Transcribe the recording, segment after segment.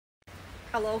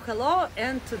Hello,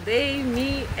 and today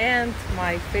me and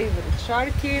my favorite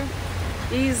Sharky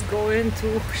is going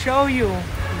to show you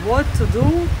what to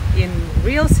do in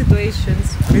real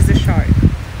situations with a shark.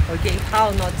 Okay,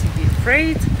 how not to be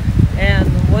afraid and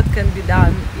what can be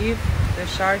done if the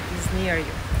shark is near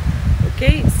you.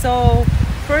 Okay, so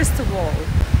first of all,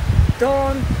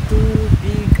 don't do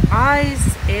big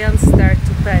eyes and start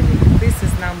to panic. This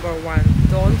is number one.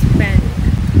 Don't panic.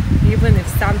 Even if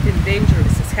something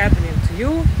dangerous is happening to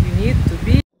you, you need to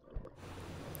be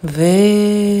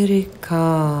very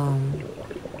calm.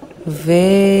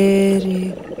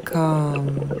 Very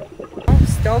calm.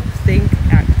 Stop, think,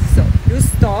 act. So you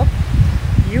stop,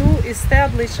 you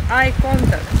establish eye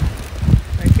contact.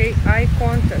 Okay, eye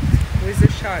contact with the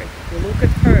shark. You look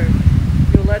at her,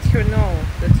 you let her know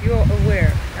that you're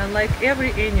aware. And like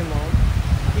every animal,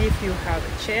 if you have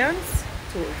a chance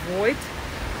to avoid,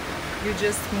 you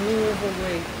just move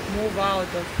away, move out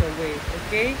of her way,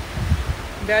 okay?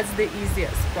 That's the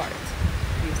easiest part.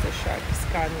 If the shark is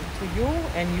coming to you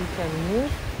and you can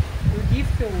move, you give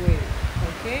her way,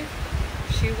 okay?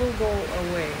 She will go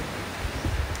away.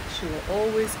 She will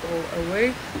always go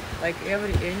away, like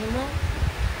every animal.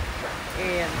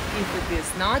 And if it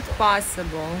is not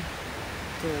possible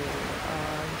to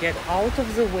get out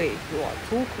of the way, you are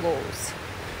too close,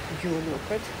 you look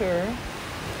at her,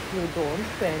 you don't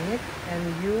panic,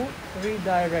 and you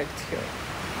redirect her.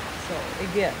 So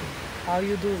again, how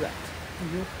you do that?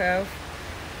 You have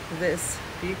this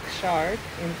big shark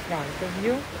in front of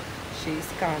you. She's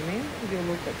coming. You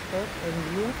look at her and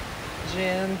you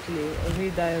gently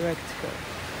redirect her.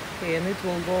 Okay, and it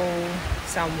will go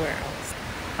somewhere else.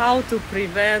 How to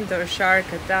prevent a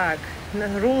shark attack?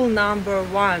 Rule number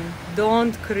one,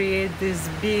 don't create this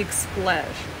big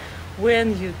splash.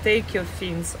 When you take your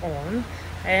fins on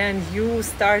and you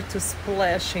start to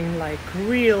splashing like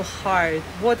real hard,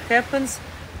 what happens?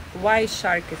 Why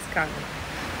shark is coming?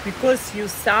 Because you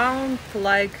sound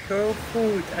like her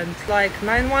food and like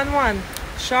 911,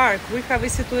 shark, we have a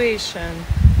situation.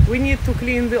 We need to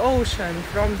clean the ocean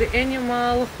from the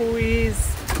animal who is,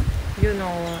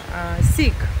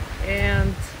 sick,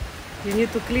 and you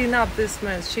need to clean up this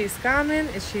mess. She's coming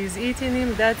and she's eating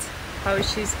him. That's how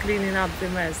she's cleaning up the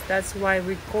mess. That's why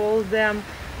we call them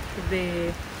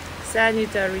the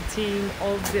sanitary team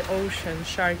of the ocean,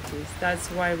 sharkies. That's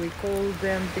why we call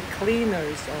them the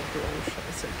cleaners of the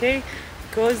oceans, okay?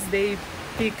 Because they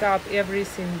pick up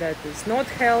everything that is not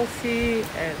healthy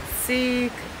and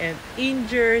sick and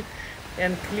injured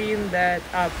and clean that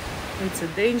up. It's a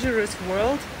dangerous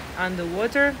world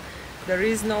underwater. There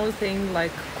is no thing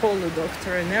like call a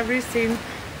doctor and everything.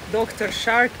 Dr.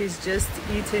 Shark is just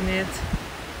eating it,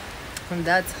 and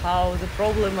that's how the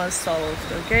problem is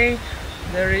solved, okay?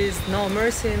 There is no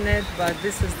mercy in it, but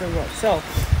this is the world. So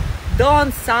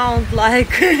don't sound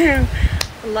like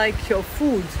like your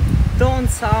food. Don't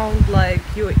sound like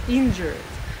you're injured.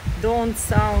 Don't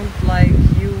sound like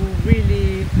you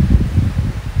really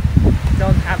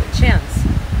don't have a chance,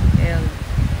 and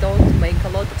don't make a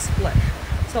lot of splash.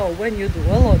 So when you do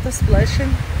a lot of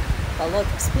splashing, pam,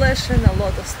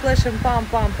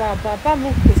 pam,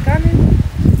 look who's coming.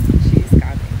 She's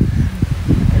coming.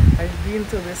 I've been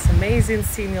to this amazing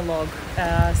Sinologue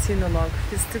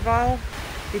festival.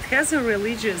 It has a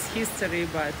religious history,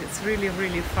 but it's really,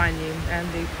 really funny. And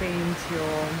they paint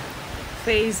your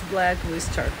face black with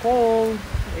charcoal.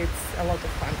 It's a lot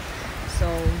of fun. So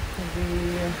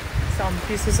some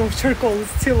pieces of charcoal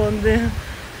still on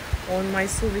my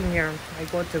souvenir. I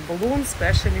got a balloon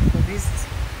specially for this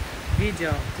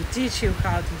video to teach you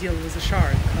how to deal with a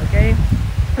shark, okay?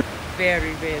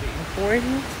 Very, very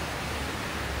important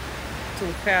to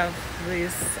have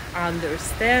this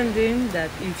understanding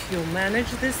that if you manage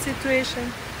this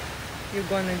situation, you're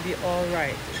gonna be all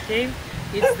right, okay?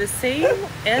 It's the same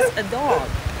as a dog.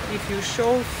 If you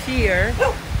show fear,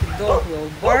 the dog will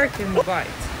bark and bite.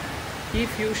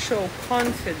 If you show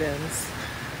confidence,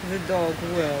 the dog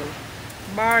will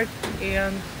bark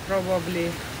and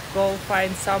probably go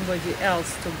find somebody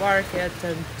else to bark at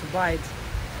and to bite,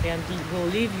 and he will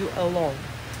leave you alone.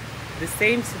 The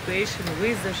same situation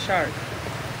with the shark.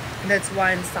 That's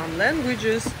why in some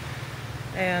languages,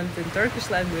 and in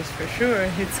Turkish language for sure,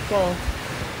 it's called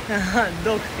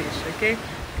dogfish, okay?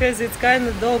 Because it's kind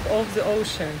of dog of the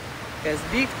ocean. It has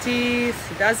big teeth,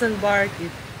 it doesn't bark,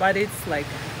 but it's like,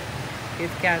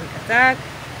 it can attack.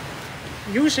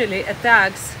 Usually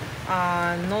attacks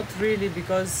not really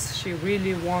because she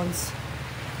really wants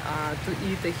to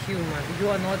eat a human. You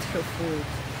are not her food.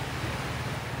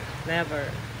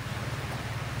 Never.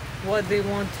 What they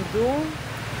want to do,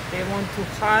 they want to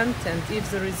hunt, and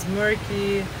if there is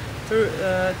murky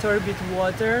turbid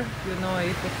water, you know,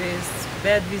 if it is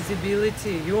bad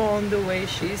visibility, you're on the way,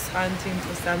 she's hunting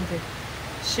for something,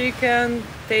 she can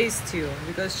taste you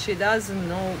because she doesn't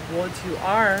know what you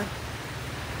are.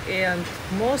 And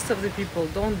most of the people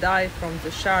don't die from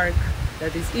the shark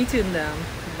that is eating them,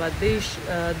 but they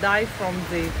die from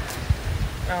the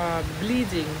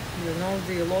bleeding, you know,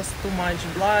 they lost too much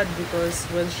blood, because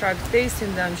when shark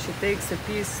tasting them, she takes a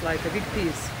piece, like a big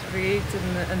piece,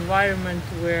 creating an environment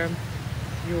where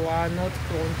you are not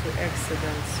prone to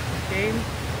accidents. Okay,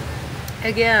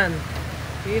 again,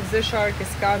 if the shark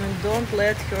is coming, don't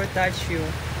let her touch you.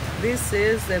 This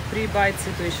is a pre-bite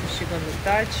situation. She's gonna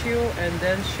touch you and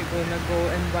then she's gonna go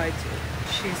and bite you.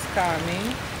 She's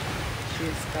coming,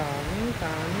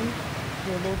 coming.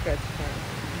 You look at her.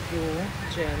 You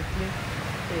gently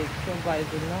take her by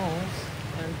the nose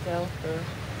and tell her,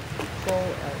 go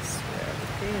elsewhere.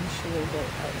 Okay, and she will go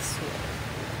elsewhere.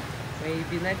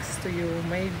 Maybe next to you,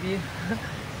 maybe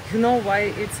you know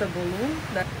why it's a balloon?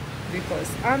 Because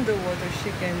underwater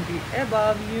she can be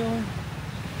above you,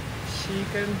 she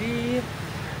can be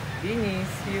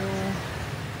beneath you,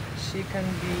 she can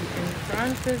be in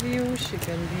front of you, she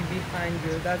can be behind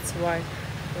you. That's why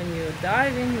when you're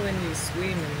diving, when you're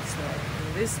swimming, it's like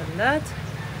this and that,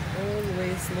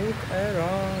 always look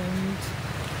around,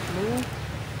 look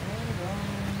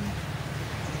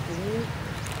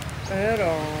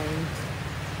around.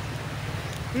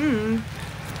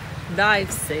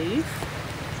 Dive safe.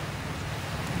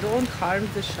 Don't harm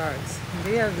the sharks.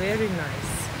 They are very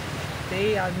nice.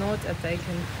 They are not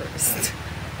attacking first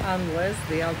unless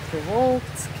they are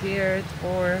provoked, scared,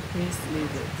 or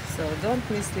misleaded. So don't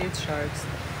mislead sharks.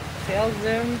 Tell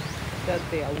them that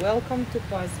they are welcome to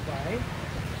pass by.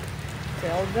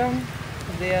 Tell them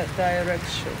their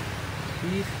direction.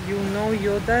 If you know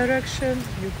your direction,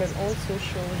 you can also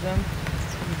show them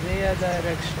their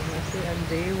direction, okay, and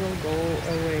they will go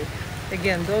away.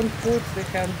 Again, don't put the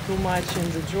hand too much in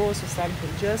the jaws or something,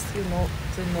 just, you know,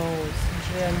 the nose,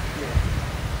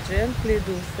 gently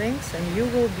do things and you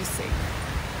will be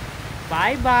safe.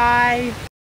 Bye bye.